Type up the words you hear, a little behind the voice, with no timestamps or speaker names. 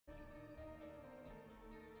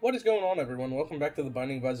What is going on, everyone? Welcome back to the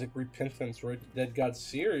Binding of Isaac Repentance Road to Deadgod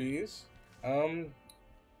series.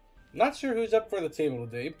 Not sure who's up for the table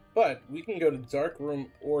today, but we can go to Dark Room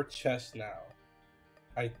or Chest now.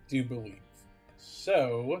 I do believe.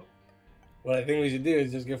 So, what I think we should do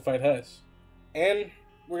is just go fight Hush. And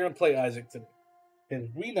we're going to play Isaac today. And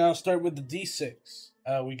we now start with the D6.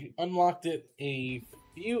 We unlocked it a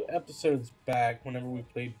few episodes back whenever we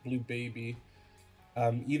played Blue Baby.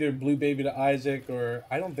 Either Blue Baby to Isaac, or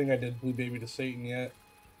I don't think I did Blue Baby to Satan yet.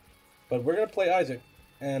 But we're going to play Isaac.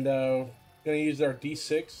 And going to use our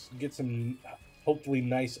D6, get some hopefully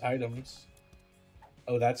nice items.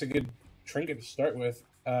 Oh, that's a good trinket to start with.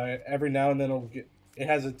 Every now and then it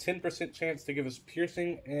has a 10% chance to give us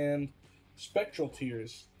piercing and spectral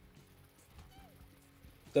tears.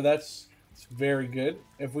 So it's very good.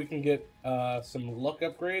 If we can get some luck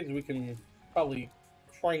upgrades, we can probably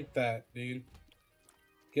crank that, dude.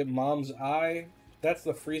 Get Mom's Eye. That's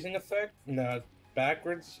the freezing effect? No,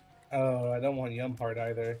 backwards. Oh, I don't want Yum Heart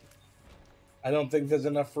either. I don't think there's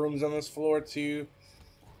enough rooms on this floor to...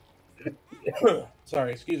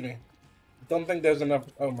 Sorry, excuse me. Don't think there's enough...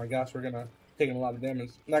 Oh my gosh, we're gonna... Taking a lot of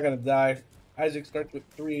damage. Not gonna die. Isaac starts with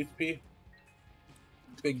 3 HP.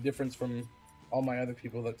 Big difference from all my other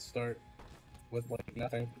people that start with, like,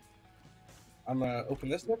 nothing. I'm gonna open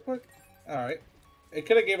this real quick. Alright. It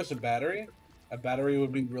could have gave us a battery. A battery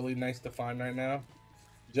would be really nice to find right now,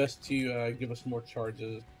 just to give us more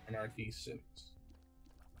charges on our D6.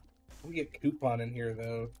 We get Coupon in here,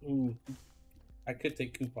 though. Ooh, I could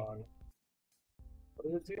take Coupon. What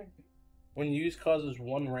does it do? When used, causes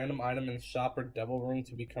one random item in shop or devil room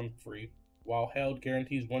to become free. While held,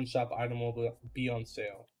 guarantees one shop item will be on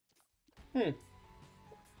sale.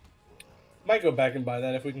 Might go back and buy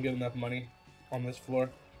that if we can get enough money on this floor.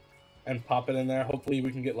 And pop it in there. Hopefully we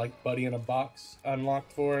can get like Buddy in a Box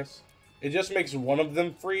unlocked for us. It just makes one of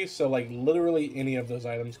them free, so like literally any of those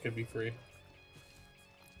items could be free.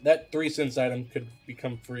 That 3 cents item could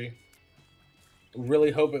become free. Really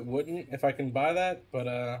hope it wouldn't if I can buy that, but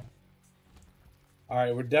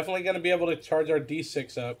alright, we're definitely going to be able to charge our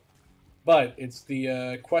D6 up. But it's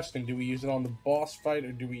the question, do we use it on the boss fight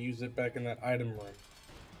or do we use it back in that item room?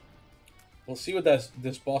 We'll see what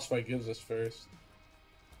this boss fight gives us first.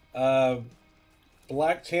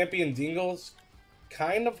 Black Champion Dingle's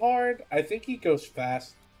kind of hard. I think he goes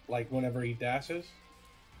fast, like, whenever he dashes.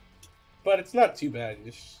 But it's not too bad.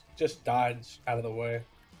 Just dodge out of the way.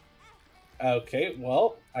 Okay,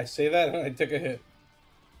 well, I say that and I took a hit.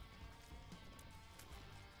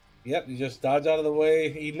 Yep, you just dodge out of the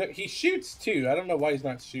way. He shoots, too. I don't know why he's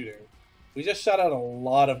not shooting. We just shot out a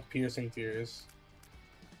lot of piercing tears.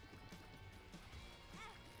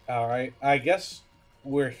 Alright, I guess...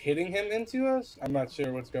 we're hitting him into us? I'm not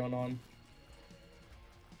sure what's going on.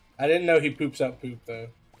 I didn't know he poops out poop, though.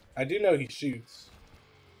 I do know he shoots.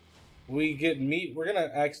 We get meat. We're going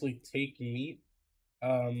to actually take meat.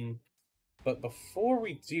 But before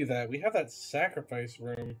we do that, we have that sacrifice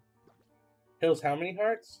room. Heals how many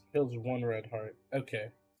hearts? Heals 1 red heart. Okay.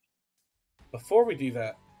 Before we do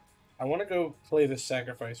that, I want to go play the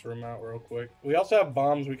sacrifice room out real quick. We also have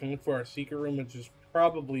bombs. We can look for our secret room, which is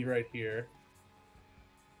probably right here.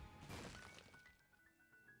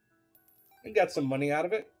 We got some money out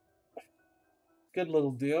of it. Good little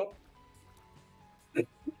deal.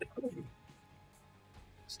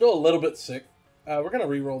 Still a little bit sick. We're going to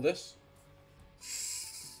re-roll this.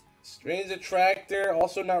 Strange Attractor,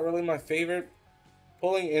 also not really my favorite.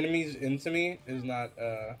 Pulling enemies into me is not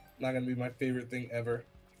going to be my favorite thing ever.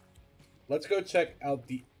 Let's go check out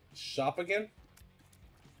the shop again.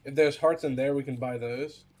 If there's hearts in there, we can buy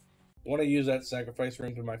those. I want to use that sacrifice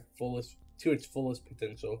room to its fullest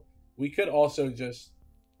potential. We could also just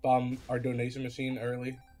bomb our donation machine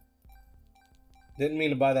early. Didn't mean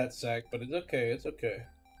to buy that sack, but it's okay. It's okay.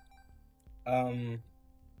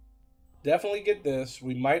 Definitely get this.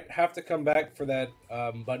 We might have to come back for that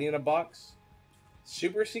Buddy in a Box.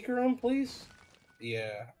 Super secret room, please?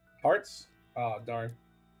 Yeah. Hearts? Oh, darn.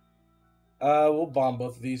 We'll bomb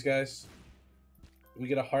both of these guys. We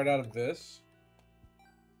get a heart out of this.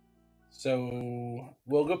 So,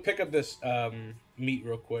 we'll go pick up this meat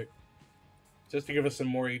real quick. Just to give us some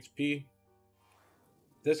more HP.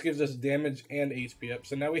 This gives us damage and HP up.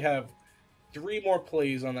 So now we have 3 more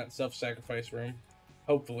plays on that self-sacrifice room.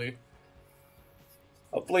 Hopefully.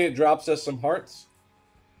 Hopefully it drops us some hearts.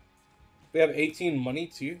 We have 18 money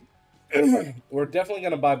too. We're definitely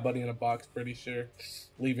going to buy Buddy in a Box, pretty sure.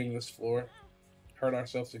 Leaving this floor. Hurt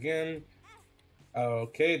ourselves again.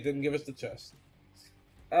 Okay, it didn't give us the chest.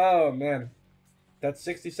 Oh, man. That's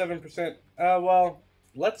 67%. Well...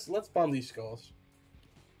 Let's bomb these skulls.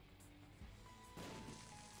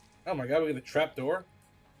 Oh my god, we get a trap door.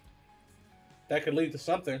 That could lead to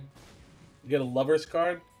something. We get a lover's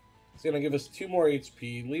card. It's gonna give us 2 more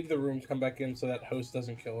HP. Leave the room, come back in so that host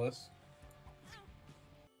doesn't kill us.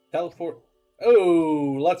 Teleport.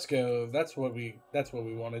 Oh, let's go. That's what we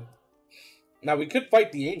wanted. Now we could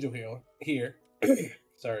fight the angel here.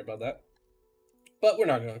 Sorry about that. But we're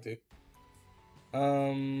not going to.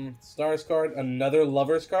 Stars card, another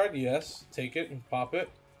lover's card. Yes, take it and pop it.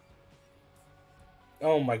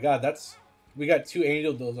 Oh my god, we got 2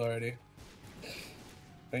 angel deals already.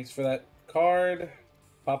 Thanks for that card.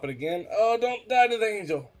 Pop it again. Oh, don't die to the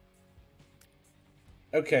angel.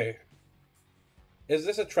 Okay. Is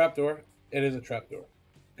this a trapdoor? It is a trapdoor.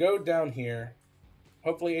 Go down here.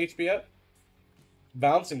 Hopefully HP up.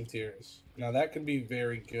 Bouncing tears. Now that could be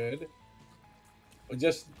very good.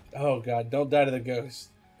 Just, oh god, don't die to the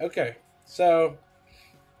ghost. Okay, so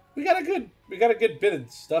we got a good bit of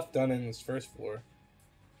stuff done in this first floor.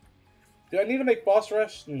 Do I need to make boss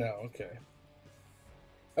rush? No, okay.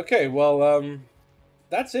 Okay, well,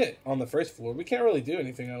 that's it on the first floor. We can't really do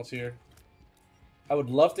anything else here. I would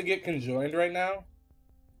love to get conjoined right now.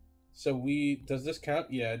 So does this count?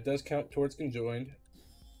 Yeah, it does count towards conjoined.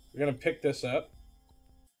 We're gonna pick this up.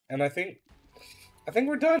 And I think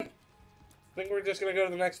we're done. I think we're just gonna go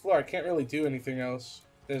to the next floor. I can't really do anything else.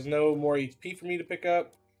 There's no more HP for me to pick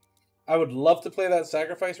up. I would love to play that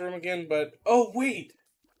sacrifice room again, but... Oh, wait!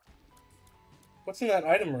 What's in that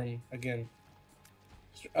item room again?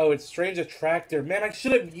 Oh, it's Strange Attractor. Man, I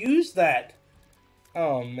should have used that!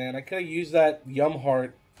 Oh, man, I could have used that Yum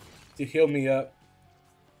Heart to heal me up.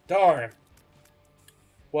 Darn!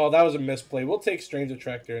 Well, that was a misplay. We'll take Strange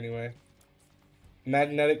Attractor anyway.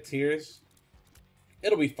 Magnetic Tears.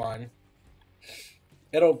 It'll be fine.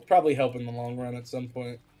 It'll probably help in the long run at some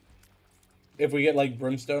point. If we get, like,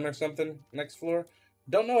 Brimstone or something next floor.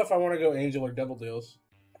 Don't know if I want to go Angel or Double Deals.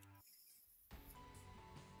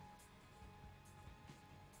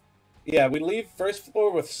 Yeah, we leave first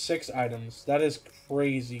floor with 6 items. That is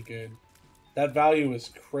crazy good. That value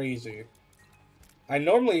is crazy. I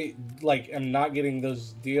normally, like, am not getting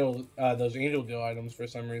those Angel Deal items for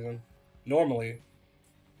some reason. Normally.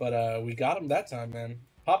 But, we got them that time, man.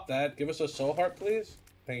 Pop that. Give us a soul heart, please.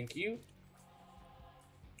 Thank you.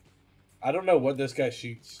 I don't know what this guy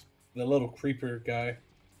shoots. The little creeper guy.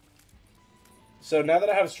 So now that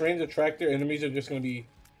I have Strange Attractor, enemies are just going to be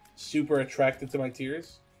super attracted to my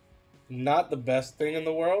tears. Not the best thing in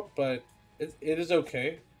the world, but it is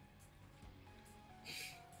okay.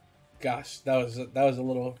 Gosh, that was a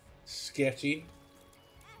little sketchy.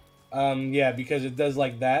 Yeah, because it does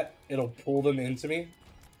like that. It'll pull them into me.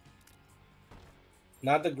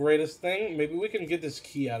 Not the greatest thing. Maybe we can get this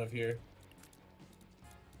key out of here.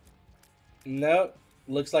 Nope.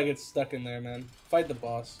 Looks like it's stuck in there, man. Fight the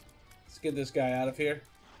boss. Let's get this guy out of here.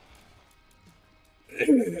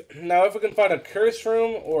 Now, if we can find a curse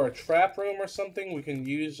room or a trap room or something, we can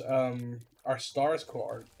use our stars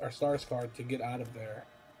card to get out of there.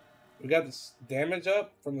 We got this damage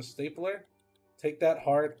up from the stapler. Take that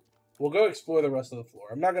heart. We'll go explore the rest of the floor.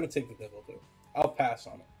 I'm not going to take the devil though. I'll pass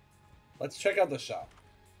on it. Let's check out the shop.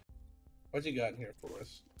 What you got in here for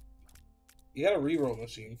us? You got a reroll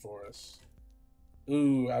machine for us.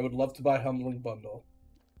 Ooh, I would love to buy Humbling Bundle.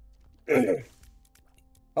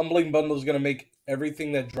 Humbling Bundle is going to make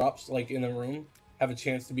everything that drops like in a room have a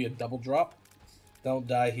chance to be a double drop. Don't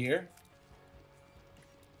die here.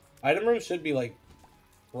 Item room should be like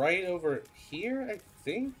right over here, I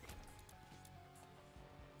think.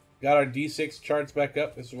 Got our D6 charts back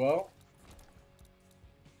up as well.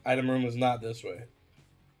 Item room was not this way.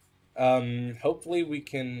 Hopefully we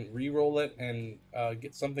can re-roll it and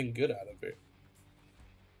get something good out of it.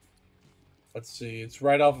 Let's see. It's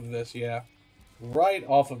right off of this, yeah. Right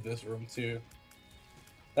off of this room, too.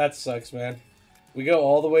 That sucks, man. We go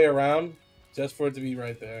all the way around just for it to be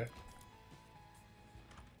right there.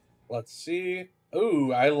 Let's see.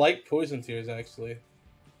 Ooh, I like Poison Tears, actually.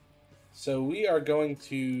 So we are going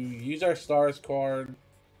to use our stars card.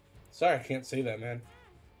 Sorry, I can't say that, man.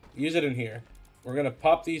 Use it in here. We're going to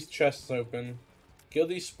pop these chests open, kill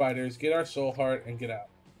these spiders, get our soul heart, and get out.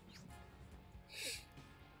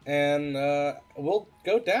 And we'll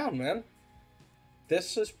go down, man.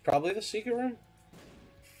 This is probably the secret room.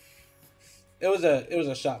 It was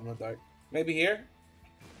a shot in the dark. Maybe here?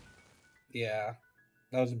 Yeah.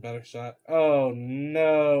 That was a better shot. Oh,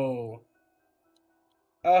 no.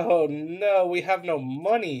 Oh, no. We have no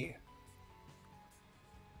money.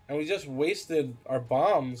 And we just wasted our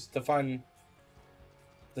bombs to find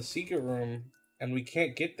the secret room. And we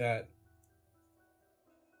can't get that.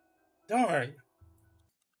 Darn.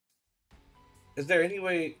 Is there any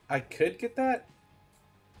way I could get that?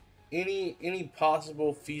 any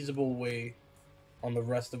possible feasible way on the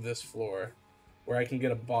rest of this floor where I can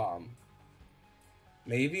get a bomb.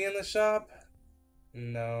 Maybe in the shop?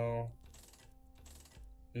 No.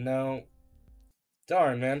 No.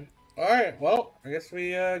 Darn, man. Alright, well, I guess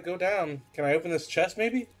we go down. Can I open this chest,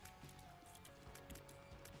 maybe?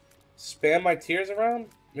 Spam my tears around?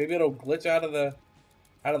 Maybe it'll glitch out of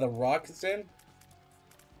the rock it's in?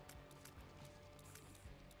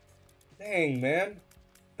 Dang, man.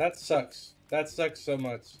 That sucks. That sucks so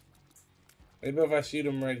much. Maybe if I shoot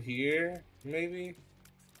him right here, maybe?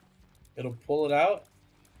 It'll pull it out?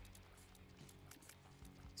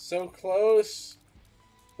 So close,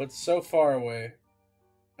 but so far away.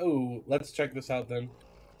 Oh, let's check this out then.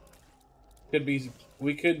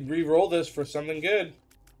 We could re-roll this for something good.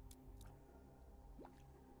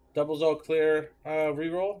 Doubles all clear,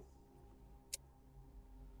 re-roll.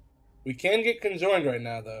 We can get conjoined right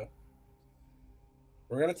now, though.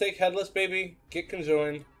 We're gonna take headless, baby. Get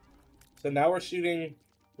conjoined. So now we're shooting.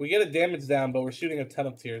 We get a damage down, but we're shooting a ton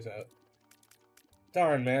of tears out.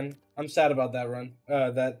 Darn, man. I'm sad about that run.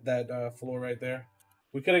 That floor right there.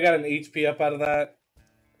 We could have got an HP up out of that.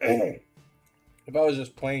 If I was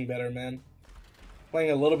just playing better, man.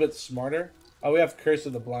 Playing a little bit smarter. Oh, we have Curse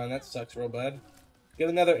of the Blind. That sucks real bad. Get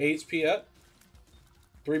another HP up.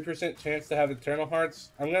 3% chance to have Eternal Hearts.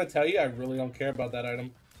 I'm going to tell you, I really don't care about that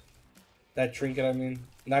item. That trinket, I mean.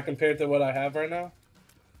 Not compared to what I have right now.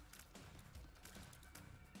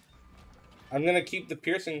 I'm going to keep the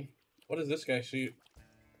piercing. What does this guy shoot?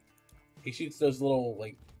 He shoots those little,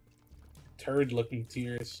 like, turd-looking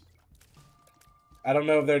tears. I don't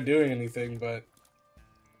know if they're doing anything, but...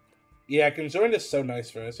 Yeah, Conjoined is so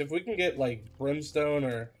nice for us. If we can get, like, Brimstone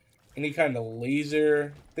or any kind of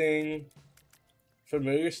laser thing...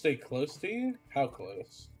 Familiar stay close to you? How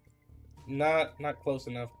close? Not close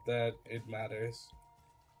enough that it matters.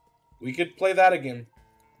 We could play that again.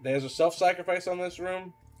 There's a self-sacrifice on this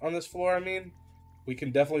room. On this floor, I mean. We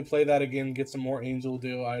can definitely play that again, get some more Angel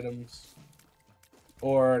Deal items.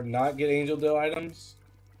 Or not get Angel Deal items.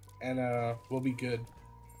 And we'll be good.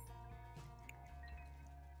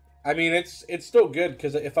 I mean, it's still good,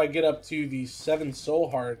 because if I get up to the 7 Soul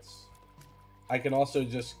Hearts, I can also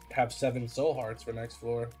just have 7 Soul Hearts for next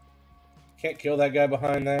floor. Can't kill that guy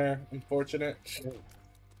behind there, unfortunate.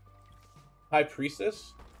 High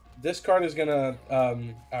Priestess. This card is gonna,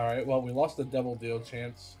 alright, well, we lost the double deal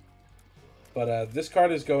chance. But this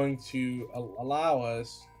card is going to allow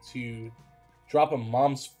us to drop a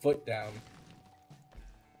Mom's Foot down.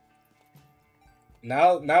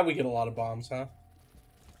 Now we get a lot of bombs, huh?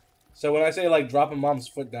 So when I say, like, drop a Mom's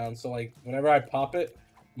Foot down, so, like, whenever I pop it,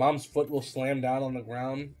 Mom's Foot will slam down on the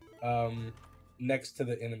ground next to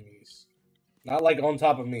the enemies. Not, like, on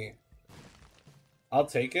top of me. I'll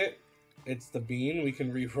take it. It's the bean. We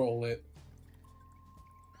can re-roll it.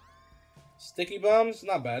 Sticky bombs?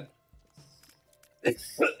 Not bad.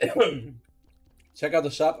 Check out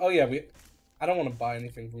the shop. Oh, yeah. I don't want to buy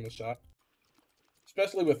anything from the shop.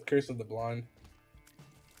 Especially with Curse of the Blind.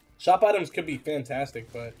 Shop items could be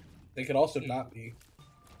fantastic, but they could also not be.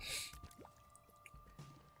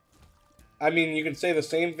 I mean, you can say the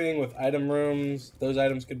same thing with item rooms. Those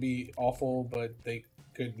items could be awful, but they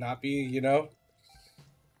could not be, you know?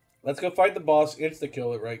 Let's go fight the boss.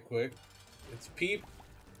 Insta-kill it right quick. It's Peep.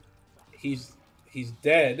 He's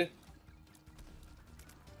dead.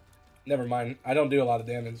 Never mind. I don't do a lot of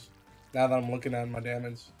damage. Now that I'm looking at my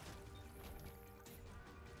damage.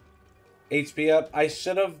 HP up. I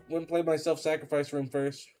should have went and played my self-sacrifice room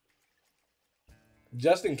first.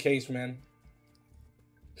 Just in case, man.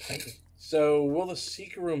 So, will the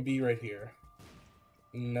secret room be right here?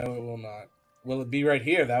 No, it will not. Will it be right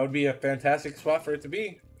here? That would be a fantastic spot for it to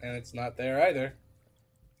be. And it's not there either.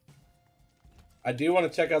 I do want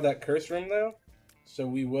to check out that curse room, though. So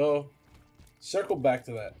we will circle back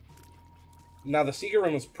to that. Now, the secret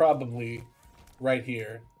room is probably right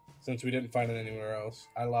here. Since we didn't find it anywhere else.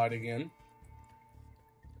 I lied again.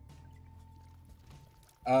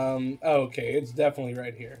 Okay, it's definitely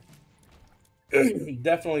right here.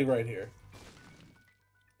 Definitely right here.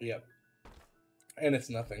 Yep. And it's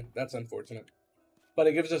nothing. That's unfortunate. But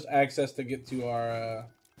it gives us access to get to our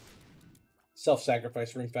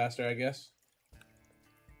self-sacrifice room faster, I guess.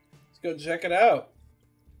 Let's go check it out.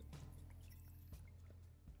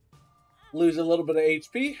 Lose a little bit of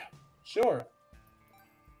HP? Sure.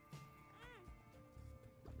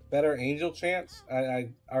 Better angel chance? I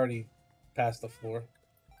already passed the floor.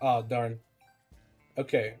 Oh, darn.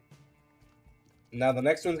 Okay. Now the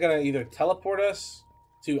next one's gonna either teleport us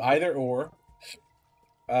to either or.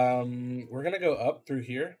 We're gonna go up through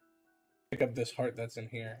here. Pick up this heart that's in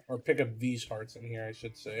here. Or pick up these hearts in here, I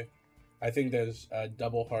should say. I think there's a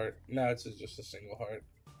double heart. No, it's just a single heart.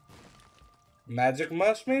 Magic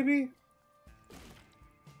mush, maybe?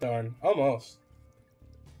 Darn, almost.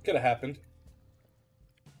 Could have happened.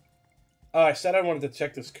 Oh, I said I wanted to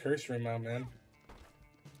check this curse room out, man.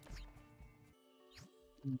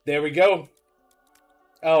 There we go.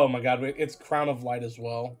 Oh my god, it's Crown of Light as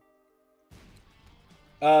well.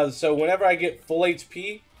 So whenever I get full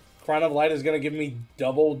HP, Crown of Light is gonna give me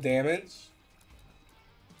double damage.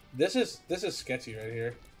 This is sketchy right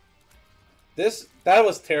here. That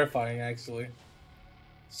was terrifying actually.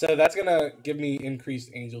 So that's gonna give me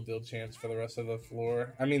increased angel deal chance for the rest of the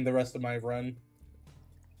floor. I mean the rest of my run.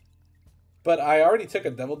 But I already took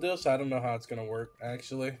a devil deal, so I don't know how it's gonna work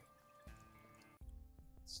actually.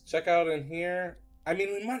 Let's check out in here. I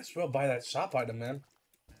mean, we might as well buy that shop item, man.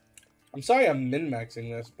 I'm sorry I'm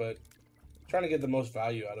min-maxing this, but I'm trying to get the most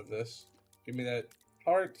value out of this. Give me that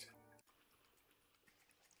heart.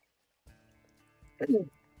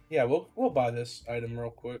 Yeah, we'll buy this item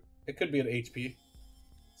real quick. It could be an HP.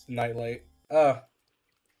 It's nightlight. Yeah.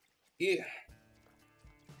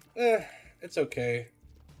 It's okay.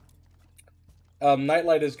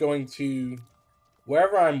 Nightlight is going to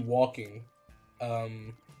wherever I'm walking.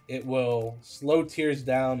 It will slow tears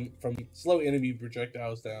down slow enemy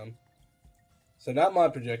projectiles down. So not my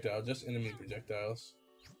projectile, just enemy projectiles.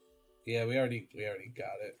 Yeah, we already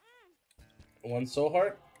got it. 1 soul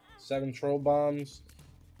heart, 7 troll bombs.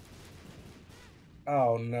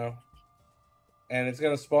 Oh no. And it's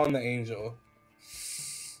gonna spawn the angel.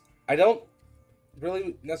 I don't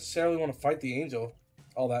really necessarily want to fight the angel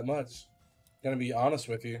all that much. Gonna be honest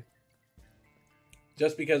with you.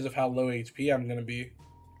 Just because of how low HP I'm gonna be.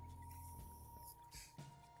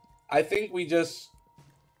 I think we just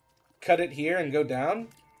cut it here and go down.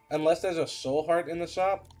 Unless there's a soul heart in the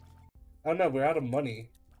shop. Oh no, we're out of money.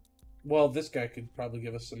 Well, this guy could probably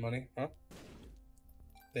give us some money, huh?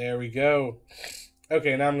 There we go.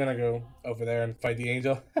 Okay, now I'm gonna go over there and fight the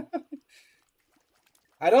angel.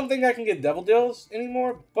 I don't think I can get devil deals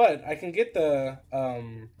anymore, but I can get the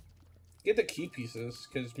key pieces,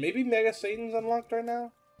 because maybe Mega Satan's unlocked right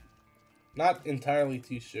now? Not entirely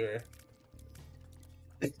too sure.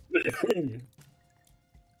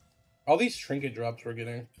 All these trinket drops we're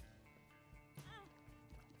getting.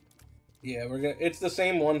 Yeah, it's the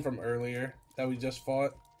same one from earlier that we just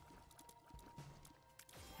fought.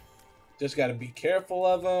 Just gotta be careful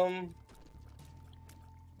of them.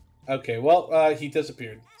 Okay, well, he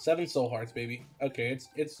disappeared. 7 soul hearts, baby. Okay,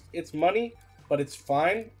 it's money, but it's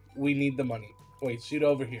fine. We need the money. Wait, shoot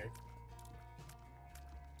over here.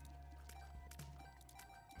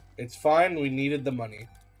 It's fine. We needed the money.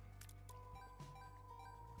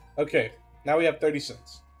 Okay, now we have 30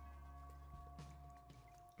 cents.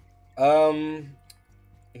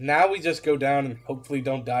 Now we just go down and hopefully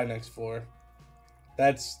don't die next floor.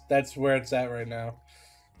 That's where it's at right now.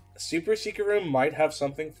 Super Secret Room might have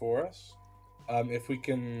something for us. If we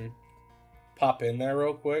can pop in there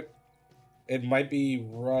real quick. It might be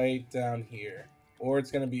right down here. Or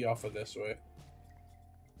it's going to be off of this way.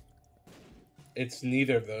 It's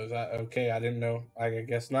neither of those. Okay, I didn't know. I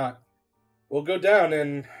guess not. We'll go down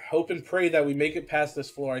and hope and pray that we make it past this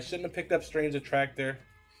floor. I shouldn't have picked up Strange Attractor.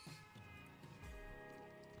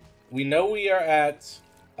 We know we are at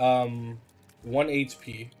 1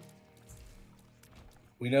 HP.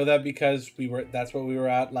 We know that because that's what we were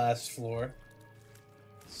at last floor.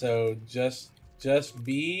 So just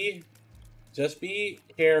be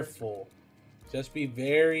careful. Just be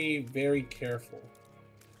very, very careful.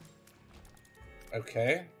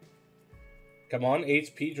 Okay. Come on,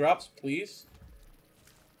 HP drops, please.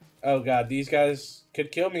 Oh god, these guys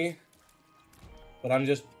could kill me. But I'm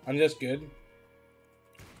just good.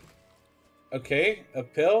 Okay, a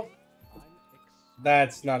pill.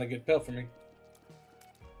 That's not a good pill for me.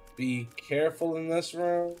 Be careful in this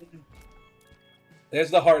room.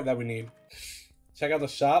 There's the heart that we need. Check out the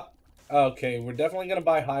shop. Okay, we're definitely gonna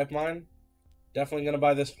buy Hive Mind. Definitely gonna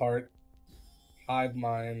buy this heart. Hive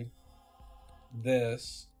Mind.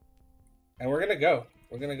 This. And we're gonna go.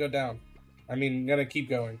 We're gonna go down. I mean, gonna keep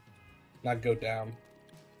going. Not go down.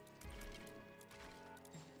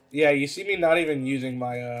 Yeah, you see me not even using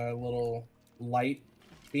my little light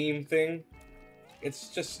beam thing.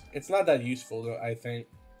 It's not that useful, I think.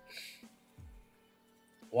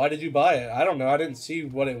 Why did you buy it? I don't know. I didn't see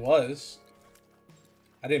what it was.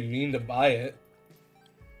 I didn't mean to buy it.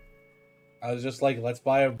 I was just like, let's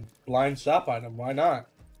buy a blind shop item. Why not?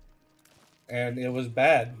 And it was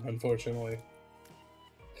bad, unfortunately.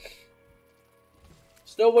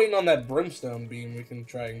 Still waiting on that brimstone beam we can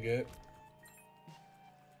try and get.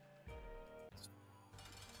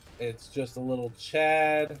 It's just a little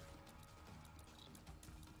Chad.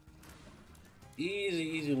 Easy,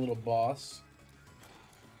 easy little boss.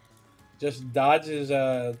 Just dodge his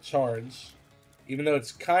charge. Even though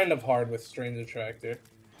it's kind of hard with Strange Attractor.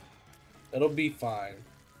 It'll be fine.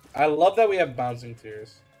 I love that we have bouncing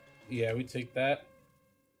tears. Yeah, we take that.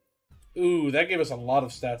 Ooh, that gave us a lot of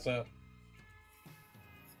stats up.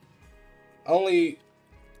 Only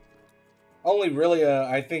really,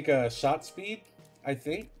 I think, shot speed, I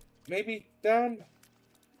think, maybe, down?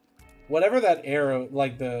 Whatever that arrow,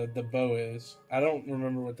 like, the bow is. I don't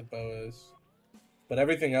remember what the bow is. But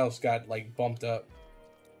everything else got, like, bumped up.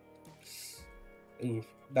 Ooh,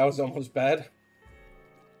 that was almost bad.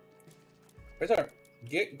 Where's our...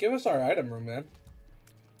 Give us our item room, man.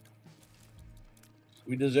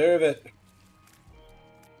 We deserve it.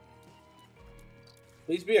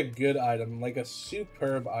 Please be a good item, like a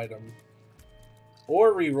superb item.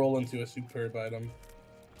 Or re-roll into a superb item.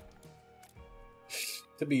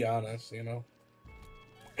 To be honest, you know.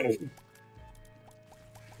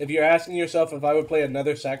 If you're asking yourself if I would play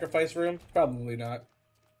another sacrifice room, probably not.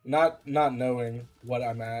 Not knowing what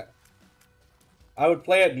I'm at. I would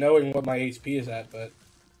play it knowing what my HP is at, but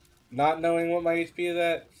not knowing what my HP is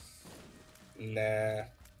at, nah,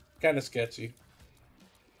 kind of sketchy.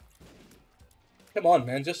 Come on,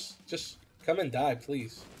 man, just come and die,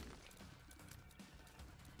 please.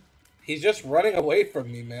 He's just running away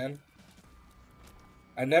from me, man.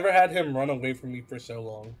 I never had him run away from me for so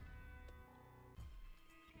long.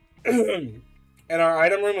 And our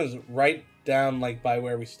item room is right down, like, by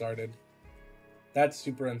where we started. That's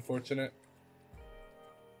super unfortunate.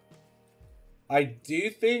 I do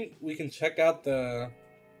think we can check out that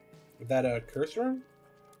curse room.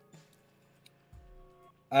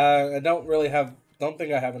 I don't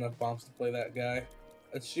think I have enough bombs to play that guy.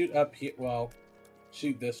 Let's shoot up here. Well,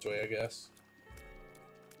 shoot this way, I guess.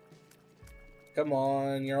 Come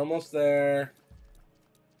on, you're almost there.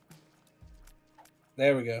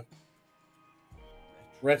 There we go.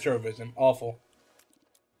 Retrovision, awful.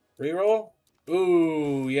 Reroll?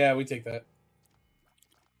 Ooh, yeah, we take that.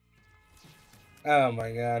 Oh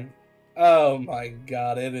my god. Oh my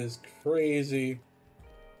god, it is crazy.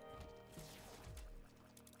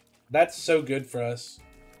 That's so good for us.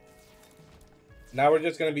 Now we're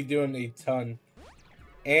just gonna be doing a ton.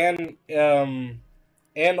 And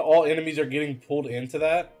all enemies are getting pulled into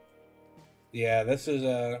that. Yeah, this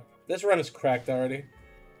run is cracked already.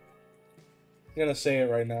 I'm gonna say it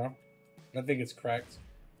right now. I think it's cracked.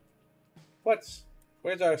 What?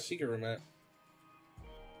 Where's our secret room at?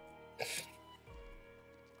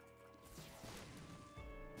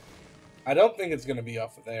 I don't think it's gonna be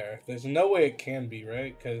off of there. There's no way it can be,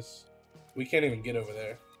 right? Because we can't even get over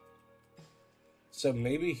there. So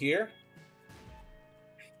maybe here?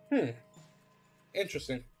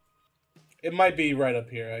 Interesting. It might be right up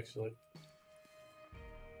here, actually.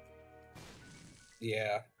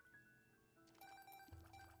 Yeah.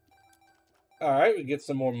 Alright, we get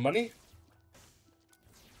some more money.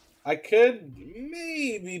 I could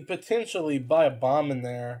maybe potentially buy a bomb in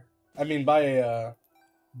there. I mean, buy a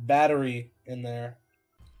battery in there.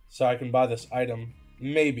 So I can buy this item.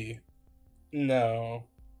 Maybe. No.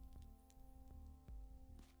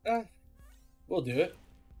 We'll do it.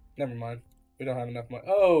 Never mind. We don't have enough money.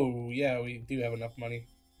 Oh, yeah, we do have enough money.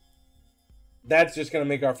 That's just going to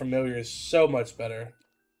make our familiars so much better.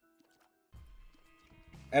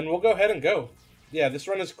 And we'll go ahead and go. Yeah, this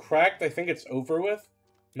run is cracked. I think it's over with.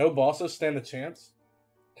 No bosses stand a chance.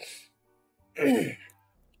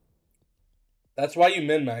 That's why you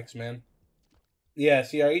min-max, man. Yeah,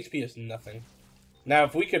 see, our HP is nothing. Now,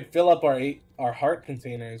 if we could fill up our heart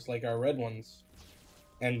containers, like our red ones,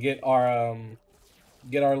 and get our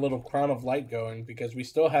little crown of light going, because we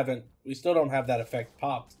still don't have that effect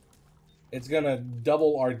popped. It's gonna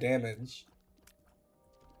double our damage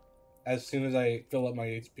as soon as I fill up my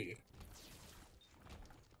HP.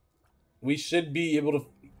 We should be able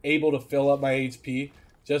to fill up my HP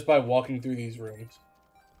just by walking through these rooms.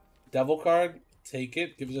 Devil card, take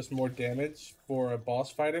it. Gives us more damage for a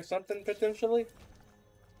boss fight or something, potentially.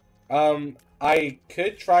 I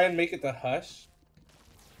could try and make it the Hush.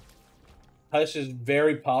 Hush is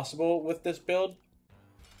very possible with this build.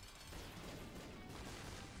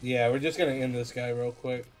 Yeah, we're just gonna end this guy real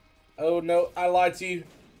quick. Oh no, I lied to you.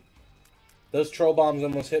 Those troll bombs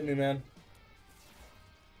almost hit me, man.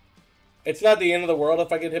 It's not the end of the world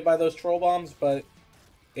if I get hit by those troll bombs, but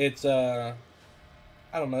it's, I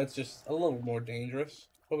don't know, it's just a little more dangerous.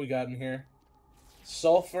 What we got in here?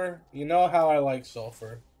 Sulfur. You know how I like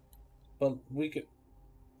sulfur. But we could...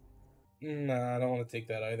 Nah, I don't want to take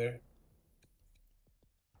that either.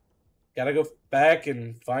 Gotta go back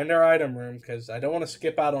and find our item room, because I don't want to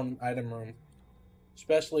skip out on item room.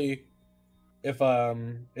 Especially if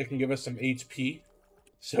it can give us some HP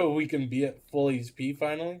so we can be at full HP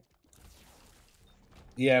finally.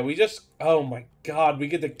 Yeah, we just, oh my god, we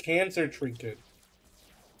get the cancer trinket.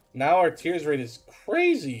 Now our tears rate is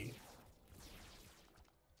crazy.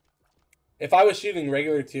 If I was shooting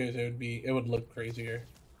regular tears, it would look crazier.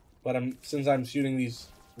 But since I'm shooting these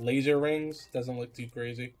laser rings, it doesn't look too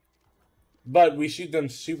crazy. But we shoot them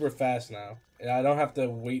super fast now. And I don't have to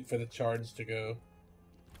wait for the charge to go.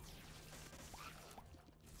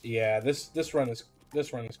 Yeah, this run is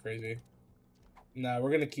crazy. Nah,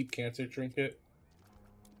 we're gonna keep cancer trinket.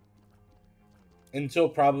 Until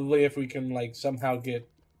probably if we can like somehow get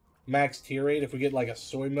max tier rate, if we get like a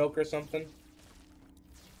soy milk or something.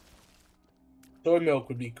 Soy milk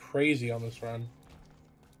would be crazy on this run.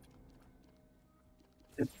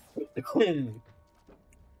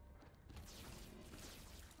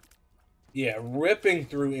 Yeah, ripping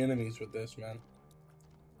through enemies with this, man.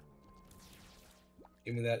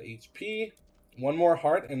 Give me that HP. One more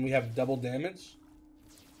heart, and we have double damage.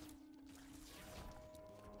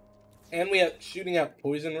 And we have shooting out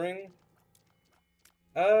poison ring.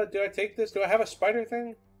 Do I take this? Do I have a spider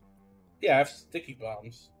thing? Yeah, I have sticky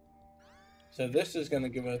bombs. So this is gonna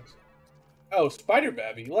give us... Oh, spider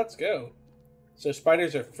babby, let's go. So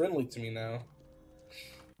spiders are friendly to me now.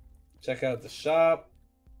 Check out the shop.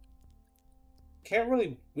 Can't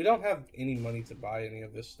really... We don't have any money to buy any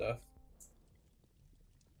of this stuff.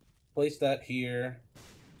 Place that here.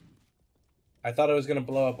 I thought I was gonna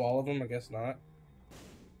blow up all of them. I guess not.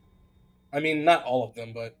 I mean, not all of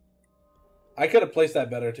them, but... I could have placed that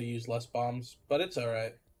better to use less bombs, but it's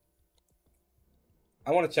alright.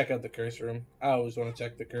 I want to check out the curse room. I always want to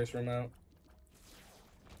check the curse room out.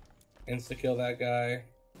 Insta-kill that guy.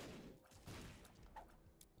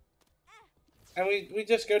 And we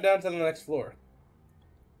just go down to the next floor.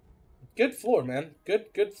 Good floor, man.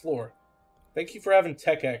 Good floor. Thank you for having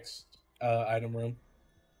Tech X item room.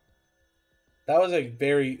 That was a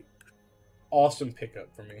very awesome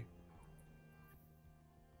pickup for me.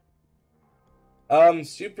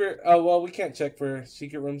 Oh, well, we can't check for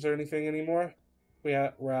secret rooms or anything anymore.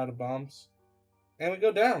 We're out of bombs. And we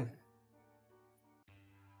go down.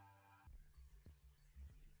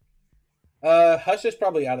 Hush is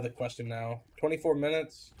probably out of the question now. 24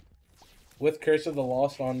 minutes with Curse of the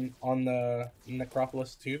Lost on the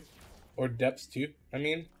Necropolis 2. Or Depths 2, I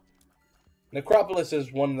mean. Necropolis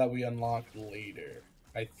is one that we unlock later,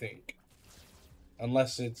 I think.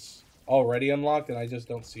 Unless it's already unlocked and I just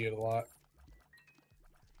don't see it a lot.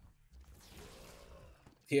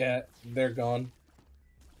 Yeah, they're gone.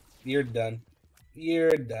 You're done.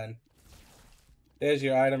 You're done. There's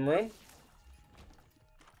your item room.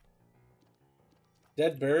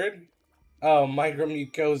 Dead bird. Oh,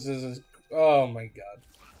 micromucosis is... Oh my god.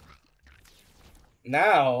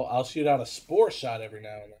 Now, I'll shoot out a spore shot every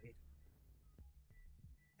now and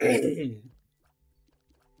then.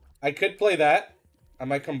 I could play that. I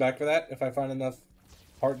might come back for that if I find enough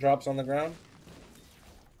heart drops on the ground.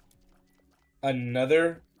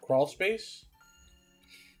 Another crawl space?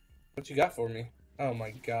 What you got for me? Oh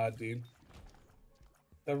my god, dude.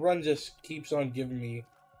 The run just keeps on giving me,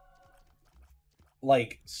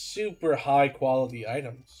 like, super high quality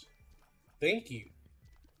items. Thank you.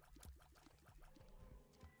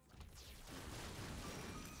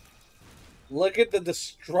 Look at the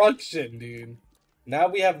destruction, dude. Now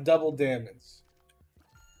we have double damage.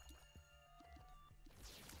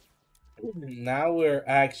 Now we're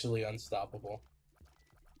actually unstoppable.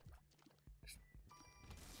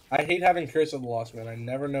 I hate having Curse of the Lost, man. I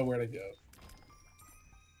never know where to go.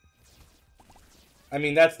 I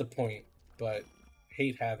mean, that's the point, but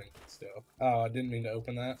hate having it still. Oh, I didn't mean to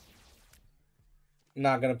open that.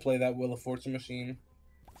 Not gonna play that Wheel of Fortune machine.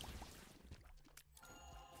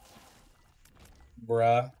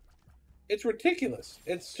 Bruh. It's ridiculous.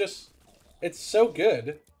 It's just... It's so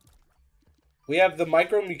good. We have the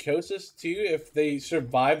micromucosis, too. If they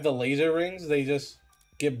survive the laser rings, they just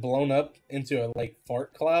get blown up into a, like,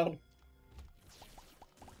 fart cloud.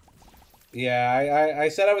 Yeah, I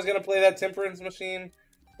said I was gonna play that temperance machine.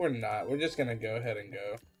 We're not. We're just gonna go ahead and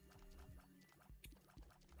go.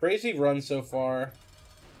 Crazy run so far.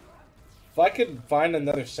 If I could find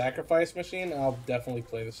another sacrifice machine, I'll definitely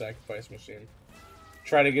play the sacrifice machine.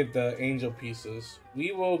 Try to get the angel pieces.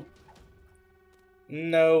 We will...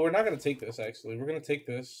 No, we're not going to take this, actually. We're going to take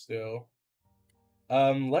this still.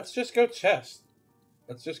 Let's just go chest.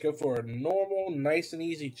 Let's just go for a normal, nice and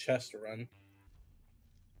easy chest run.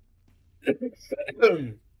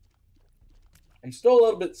 I'm still a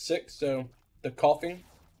little bit sick, so the coughing.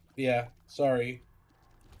 Yeah, sorry.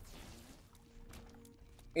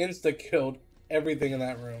 Insta-killed everything in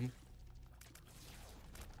that room.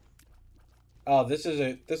 Oh, this is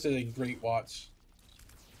a great watch.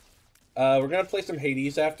 We're gonna play some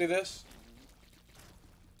Hades after this.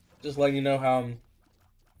 Just letting you know how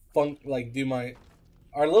I'm do my.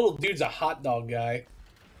 Our little dude's a hot dog guy.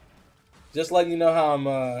 Just letting you know how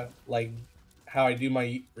I'm like how I do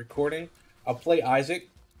my recording. I'll play Isaac,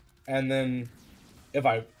 and then if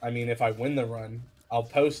I win the run, I'll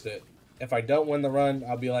post it. If I don't win the run,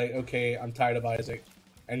 I'll be like, okay, I'm tired of Isaac,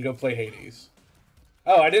 and go play Hades.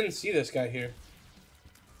 Oh, I didn't see this guy here.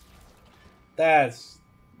 That's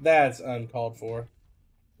uncalled for.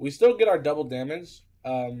 We still get our double damage.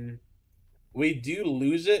 We do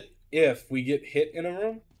lose it if we get hit in a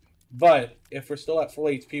room, but if we're still at full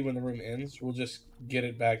HP when the room ends, we'll just get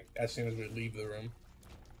it back as soon as we leave the room.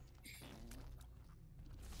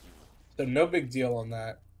 So no big deal on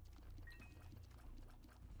that.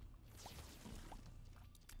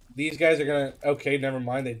 These guys are gonna... Okay, never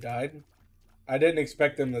mind, they died. I didn't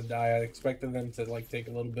expect them to die. I expected them to, like, take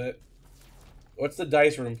a little bit. What's the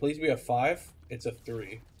dice room? Please be a 5. It's a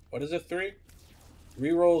 3. What is a 3?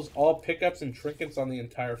 Rerolls all pickups and trinkets on the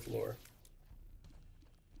entire floor.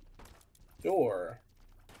 Door.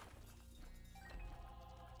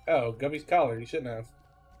 Oh, Gubby's collar. You shouldn't have.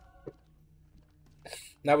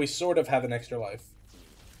 Now we sort of have an extra life.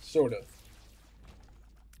 Sort of.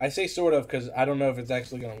 I say sort of because I don't know if it's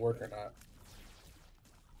actually going to work or not.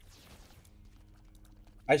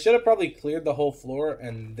 I should have probably cleared the whole floor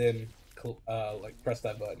and then like press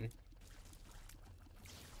that button.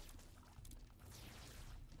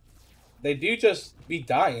 They do just be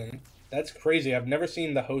dying. That's crazy. I've never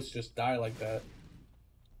seen the host just die like that.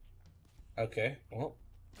 Okay, well.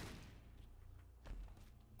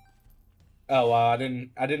 Oh wow, I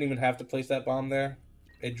didn't even have to place that bomb there.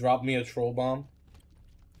 It dropped me a troll bomb.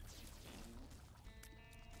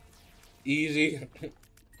 Easy.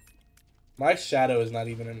 My shadow is not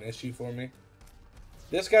even an issue for me.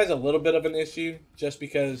 This guy's a little bit of an issue just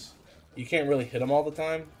because you can't really hit him all the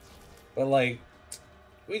time. But like,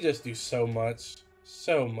 we just do so much.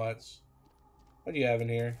 So much. What do you have in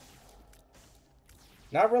here?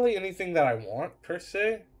 Not really anything that I want, per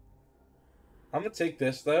se. I'm gonna take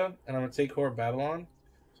this, though, and I'm gonna take Whore of Babylon.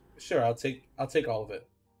 Sure, I'll take all of it.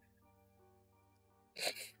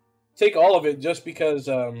 Take all of it just because,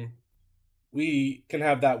 we can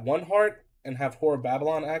have that one heart and have Whore of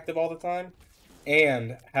Babylon active all the time,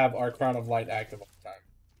 and have our Crown of Light active all the time.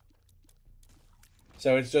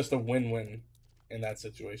 So it's just a win-win in that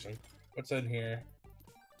situation. What's in here?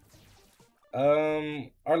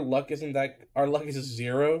 Our luck isn't that... Our luck is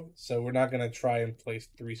 0, so we're not gonna try and place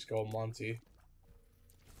 3 Skull Monty.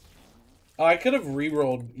 Oh, I could have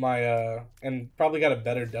re-rolled my, and probably got a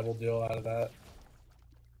better double deal out of that.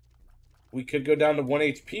 We could go down to 1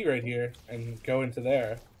 HP right here and go into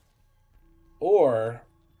there. Or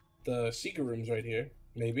the secret room's right here,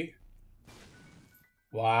 maybe.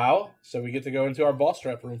 Wow. So we get to go into our boss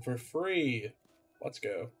trap room for free. Let's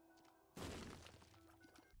go. What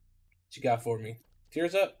you got for me?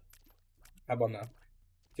 Tears up? How about now?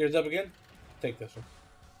 Tears up again? Take this one.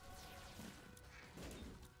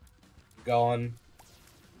 Gone.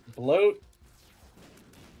 Bloat?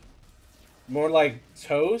 More like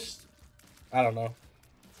toast? I don't know.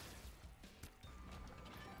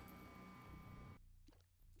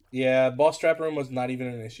 Yeah, boss trap room was not even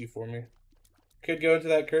an issue for me. Could go into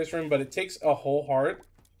that curse room, but it takes a whole heart.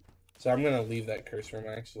 So I'm going to leave that curse room,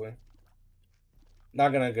 actually.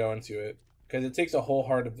 Not going to go into it. Because it takes a whole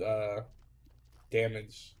heart of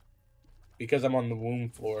damage. Because I'm on the womb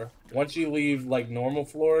floor. Once you leave, like, normal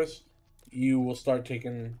floors, you will start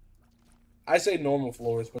taking... I say normal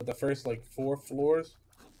floors, but the first, like, 4 floors...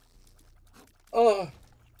 Oh,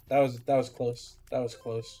 that was close. That was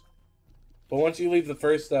close. But once you leave the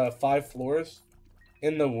first 5 floors,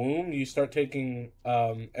 in the womb, you start taking,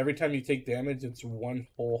 every time you take damage, it's 1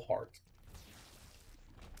 whole heart.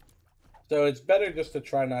 So it's better just to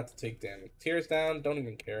try not to take damage. Tears down, don't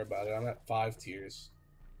even care about it. I'm at 5 tears.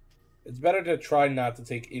 It's better to try not to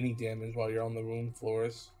take any damage while you're on the womb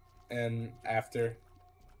floors and after.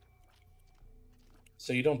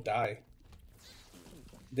 So you don't die.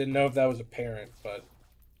 Didn't know if that was apparent, but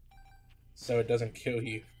so it doesn't kill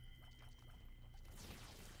you.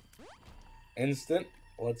 Instant.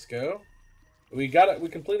 Let's go. We got it. We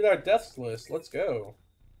completed our deaths list. Let's go.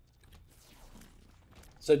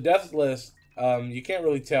 So deaths list, you can't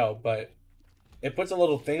really tell, but it puts a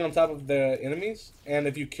little thing on top of the enemies, and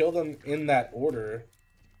if you kill them in that order,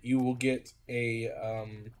 you will get a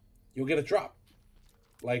drop,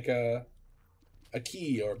 like a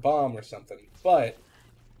key or a bomb or something. But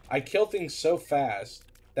I kill things so fast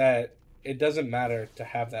that it doesn't matter to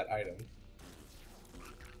have that item.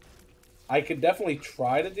 I could definitely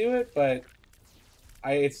try to do it, but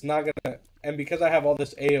it's not gonna. And because I have all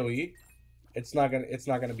this AOE, it's not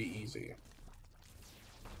gonna be easy.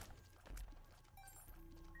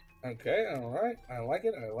 Okay, all right. I like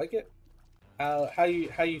it. I like it. How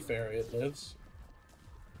you fare? It lives.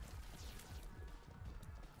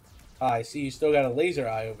 Ah, I see you still got a laser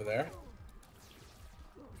eye over there.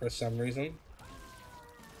 For some reason.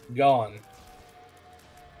 Gone.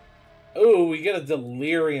 Oh, we get a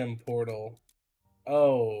delirium portal.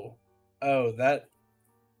 Oh. Oh, that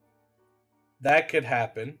could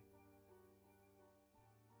happen.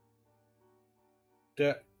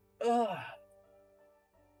 Ugh.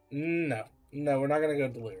 No. No, we're not gonna go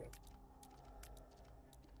delirium.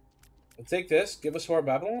 We'll take this. Give us more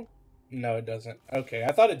Babylon? No, it doesn't. Okay,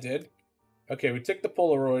 I thought it did. Okay, we took the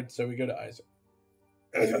Polaroid, so we go to Isaac.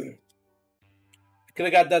 Could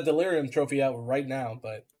have got that delirium trophy out right now,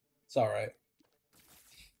 but it's alright.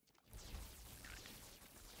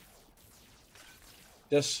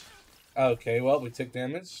 Just... Okay, well, we took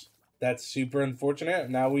damage. That's super unfortunate.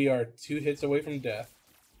 Now we are 2 hits away from death.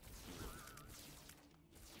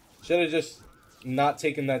 Should have just not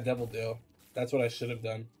taken that double deal. That's what I should have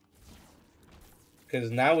done.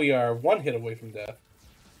 Because now we are 1 hit away from death.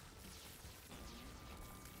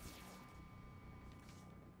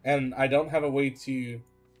 And I don't have a way to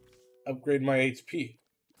upgrade my HP.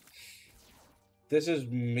 This is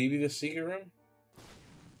maybe the secret room?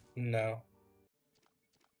 No.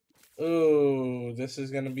 Oh, this is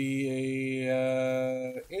gonna be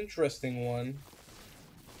a interesting one.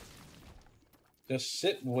 Just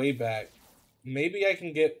sit way back. Maybe I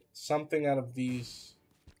can get something out of these.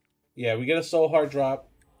 Yeah, we get a soul heart drop.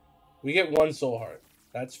 We get 1 soul heart.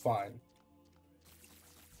 That's fine.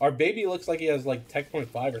 Our baby looks like he has like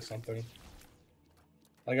Tech.5 or something.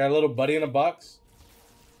 Like our little buddy in a box.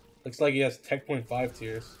 Looks like he has Tech.5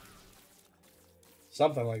 tiers.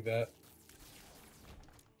 Something like that.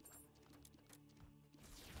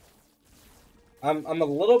 I'm a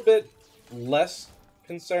little bit less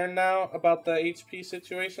concerned now about the HP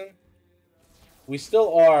situation. We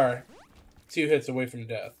still are 2 hits away from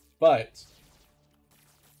death, but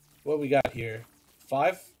what we got here?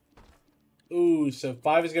 5? Ooh, so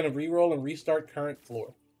 5 is going to reroll and restart current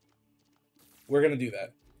floor. We're going to do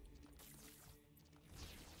that.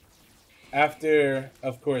 After,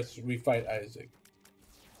 of course, we fight Isaac.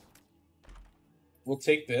 We'll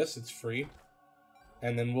take this, it's free,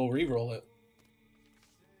 and then we'll reroll it.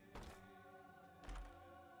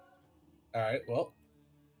 Alright, well,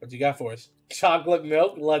 what you got for us? Chocolate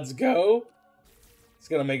milk, let's go. It's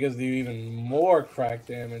gonna make us do even more crack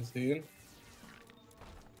damage, dude.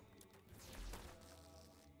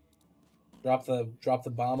 Drop the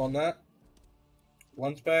bomb on that.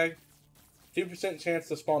 Lunch bag. 2% chance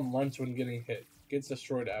to spawn lunch when getting hit. Gets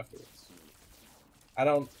destroyed afterwards.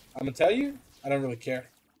 I'm gonna tell you, I don't really care.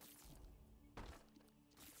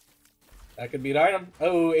 That could be an item.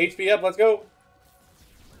 Oh, HP up, let's go.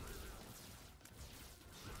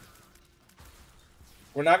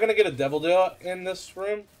 We're not gonna get a devil deal in this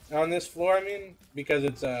room, on this floor, I mean, because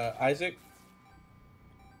it's Isaac.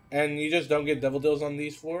 And you just don't get devil deals on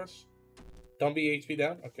these floors. Don't be HP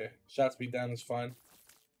down? Okay. Shot speed down is fine.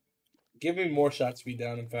 Give me more shot speed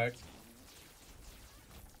down, in fact.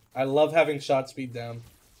 I love having shot speed down.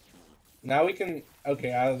 Now we can...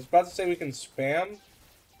 Okay, I was about to say we can spam.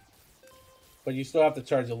 But you still have to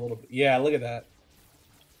charge a little bit. Yeah, look at that.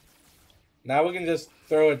 Now we can just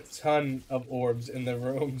throw a ton of orbs in the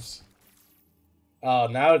rooms. Oh,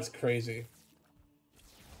 now it's crazy.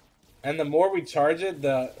 And the more we charge it,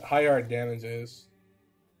 the higher our damage is.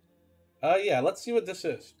 Yeah, let's see what this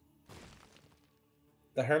is.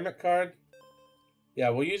 The Hermit card. Yeah,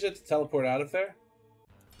 we'll use it to teleport out of there.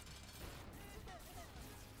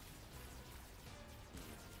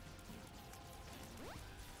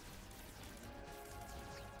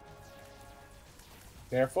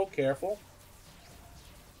 Careful, careful.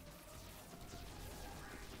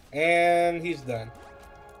 And he's done.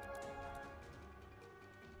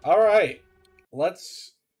 Alright.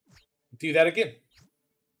 Let's do that again.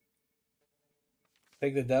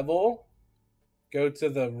 Take the devil. Go to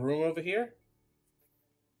the room over here.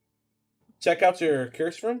 Check out your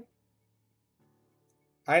curse room.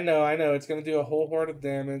 I know. It's going to do a whole horde of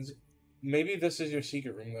damage. Maybe this is your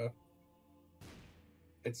secret room, though.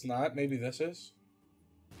 It's not. Maybe this is.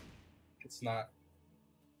 It's not.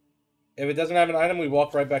 If it doesn't have an item, we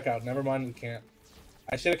walk right back out. Never mind, we can't.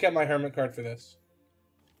 I should have kept my hermit card for this.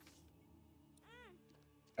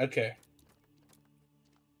 Okay.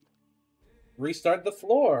 Restart the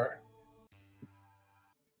floor.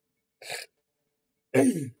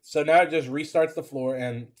 So now it just restarts the floor,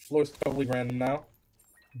 and the floor's totally random now.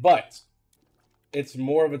 But it's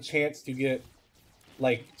more of a chance to get,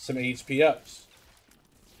 like, some HP ups.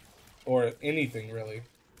 Or anything, really.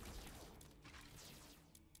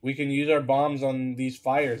 We can use our bombs on these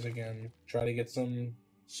fires again. Try to get some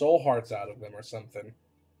soul hearts out of them or something.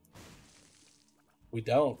 We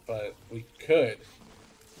don't, but we could.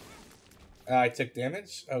 I took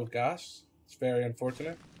damage? Oh gosh. It's very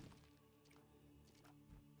unfortunate.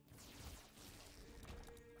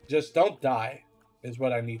 Just don't die, is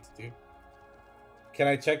what I need to do. Can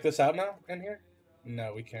I check this out now in here?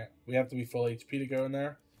 No, we can't. We have to be full HP to go in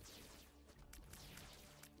there.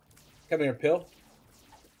 Come here, pill.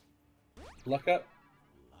 Luck up.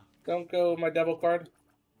 Don't go my devil card.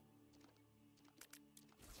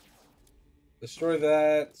 Destroy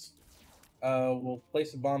that. We'll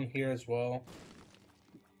place a bomb here as well.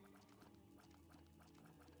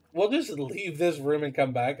 We'll just leave this room and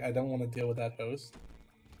come back. I don't want to deal with that host.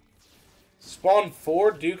 Spawn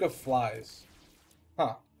 4 Duke of Flies.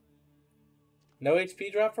 Huh. No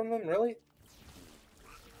HP drop from them? Really?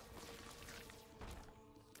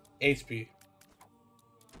 HP.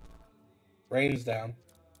 Rains down.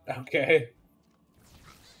 Okay.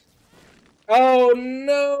 Oh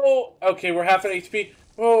no! Okay, we're half at HP.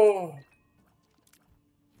 Oh.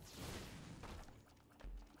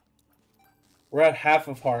 We're at half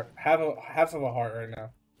of heart. Half of a heart right now.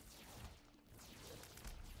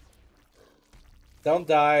 Don't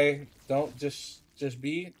die. Don't just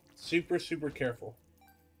be super, super careful.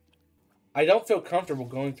 I don't feel comfortable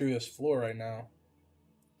going through this floor right now.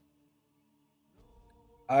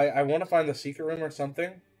 I want to find the secret room or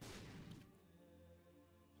something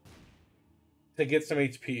to get some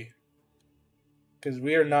HP. Because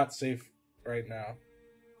we are not safe right now.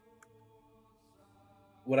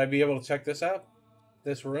 Would I be able to check this out?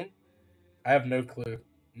 This room? I have no clue.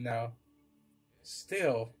 No.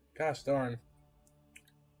 Still. Gosh darn.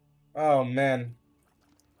 Oh, man.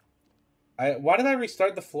 Why did I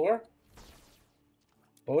restart the floor?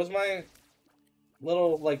 What was my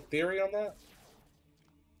little, like, theory on that?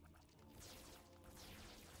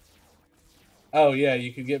 Oh, yeah,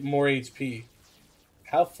 you could get more HP.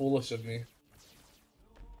 How foolish of me.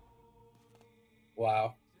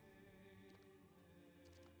 Wow.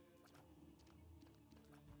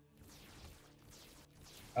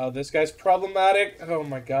 Oh, this guy's problematic. Oh,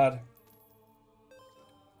 my God.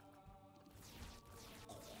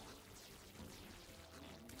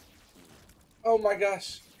 Oh, my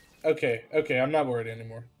gosh. Okay, okay, I'm not worried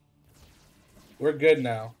anymore. We're good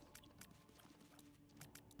now.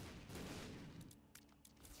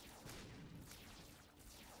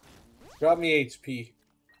 Drop me HP,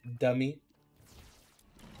 dummy.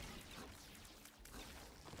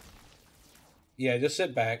 Yeah, just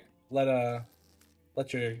sit back. Let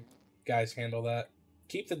your guys handle that.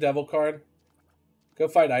 Keep the devil card. Go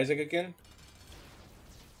fight Isaac again.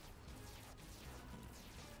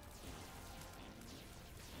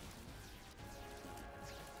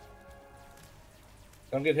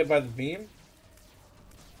 Don't get hit by the beam.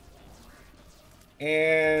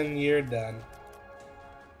 And you're done.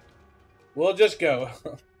 We'll just go.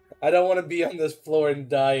 I don't want to be on this floor and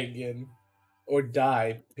die again. Or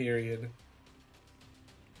die, period.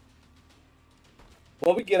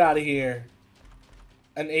 Well, we get out of here.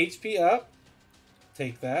 An HP up.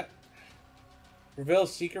 Take that. Reveal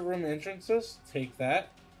secret room entrances. Take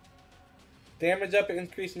that. Damage up and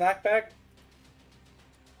increase knockback.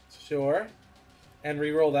 Sure. And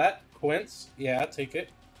reroll that. Quince. Yeah, take it.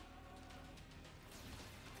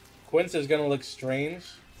 Quince is going to look strange.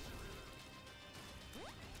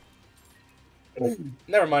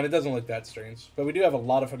 Never mind, it doesn't look that strange. But we do have a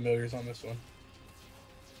lot of familiars on this one.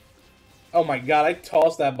 Oh my god, I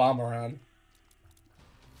tossed that bomb around.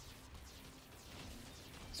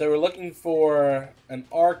 So we're looking for an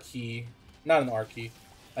R key. Not an R key.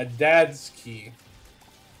 A Dad's key.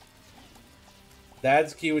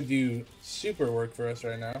 Dad's key would do super work for us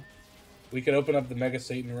right now. We could open up the Mega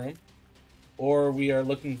Satan room. Or we are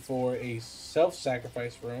looking for a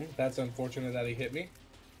self-sacrifice room. That's unfortunate that he hit me.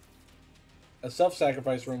 A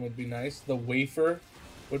self-sacrifice room would be nice. The wafer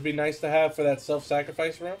would be nice to have for that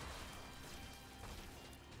self-sacrifice room.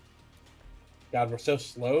 God, we're so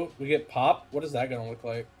slow. We get pop. What is that going to look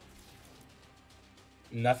like?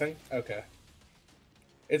 Nothing? Okay.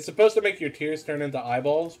 It's supposed to make your tears turn into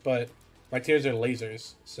eyeballs, but my tears are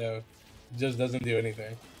lasers, so it just doesn't do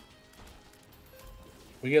anything.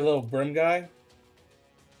 We get a little brim guy.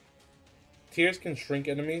 Tears can shrink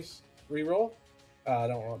enemies. Reroll? I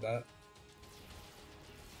don't want that.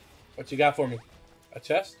 What you got for me? A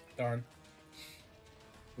chest? Darn.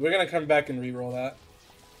 We're gonna come back and re-roll that.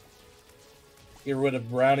 Get rid of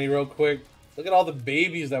Brownie real quick. Look at all the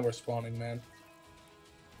babies that were spawning, man.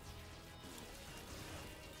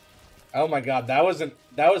 Oh my god, that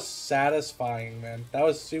was satisfying, man. That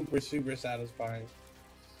was super, super satisfying.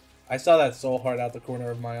 I saw that soul heart out the corner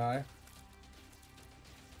of my eye.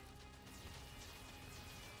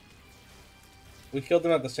 We killed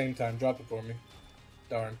them at the same time. Drop it for me.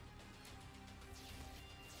 Darn.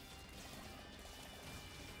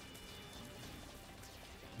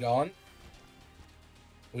 Gone.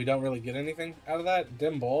 We don't really get anything out of that?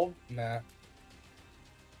 Dim bulb? Nah.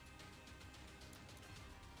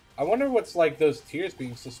 I wonder what's like those tears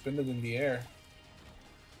being suspended in the air.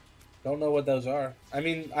 Don't know what those are. I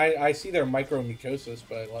mean, I see they're micromucosis,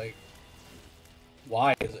 but like,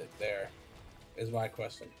 why is it there? Is my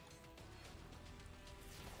question.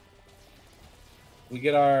 We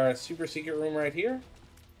get our super secret room right here.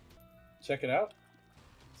 Check it out.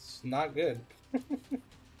 It's not good.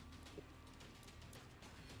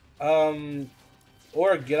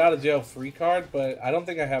 Or a get out of jail free card, but I don't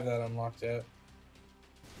think I have that unlocked yet.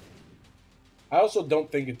 I also don't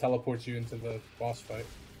think it teleports you into the boss fight.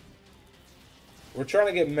 We're trying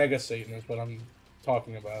to get Mega Satan is what I'm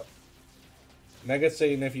talking about. Mega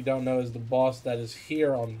Satan, if you don't know, is the boss that is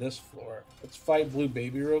here on this floor. Let's fight Blue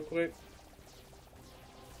Baby real quick.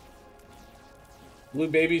 Blue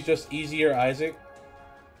Baby's just easier Isaac.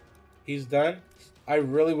 He's done. I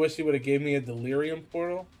really wish he would have gave me a Delirium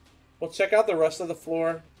portal. We'll check out the rest of the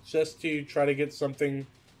floor just to try to get something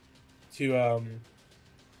to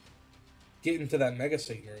get into that Mega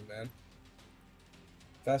Satan room, man.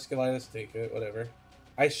 Vasculitis, take it, whatever.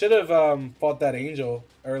 I should have fought that angel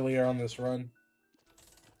earlier on this run,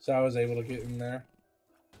 so I was able to get in there.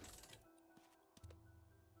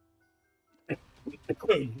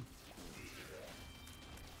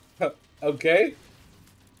 Okay.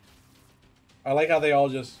 I like how they all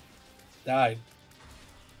just died.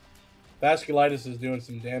 Vasculitis is doing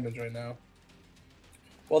some damage right now.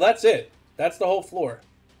 Well, that's it. That's the whole floor.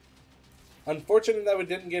 Unfortunate that we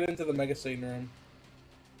didn't get into the Mega Satan room.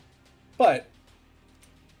 But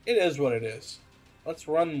it is what it is. Let's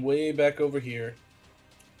run way back over here.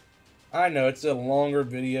 I know it's a longer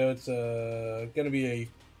video. It's going to be a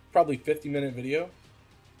probably 50-minute video.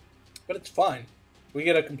 But it's fine. We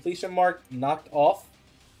get a completion mark knocked off.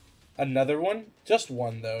 Another one. Just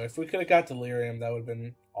one, though. If we could have got Delirium, that would have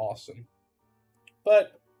been awesome.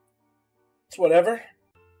 But it's whatever.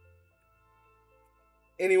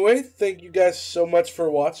 Anyway, thank you guys so much for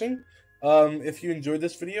watching. If you enjoyed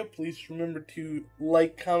this video, please remember to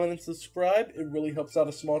like, comment, and subscribe. It really helps out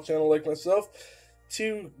a small channel like myself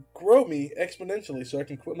to grow me exponentially so I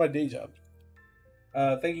can quit my day job.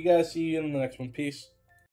 Thank you guys. See you in the next one. Peace.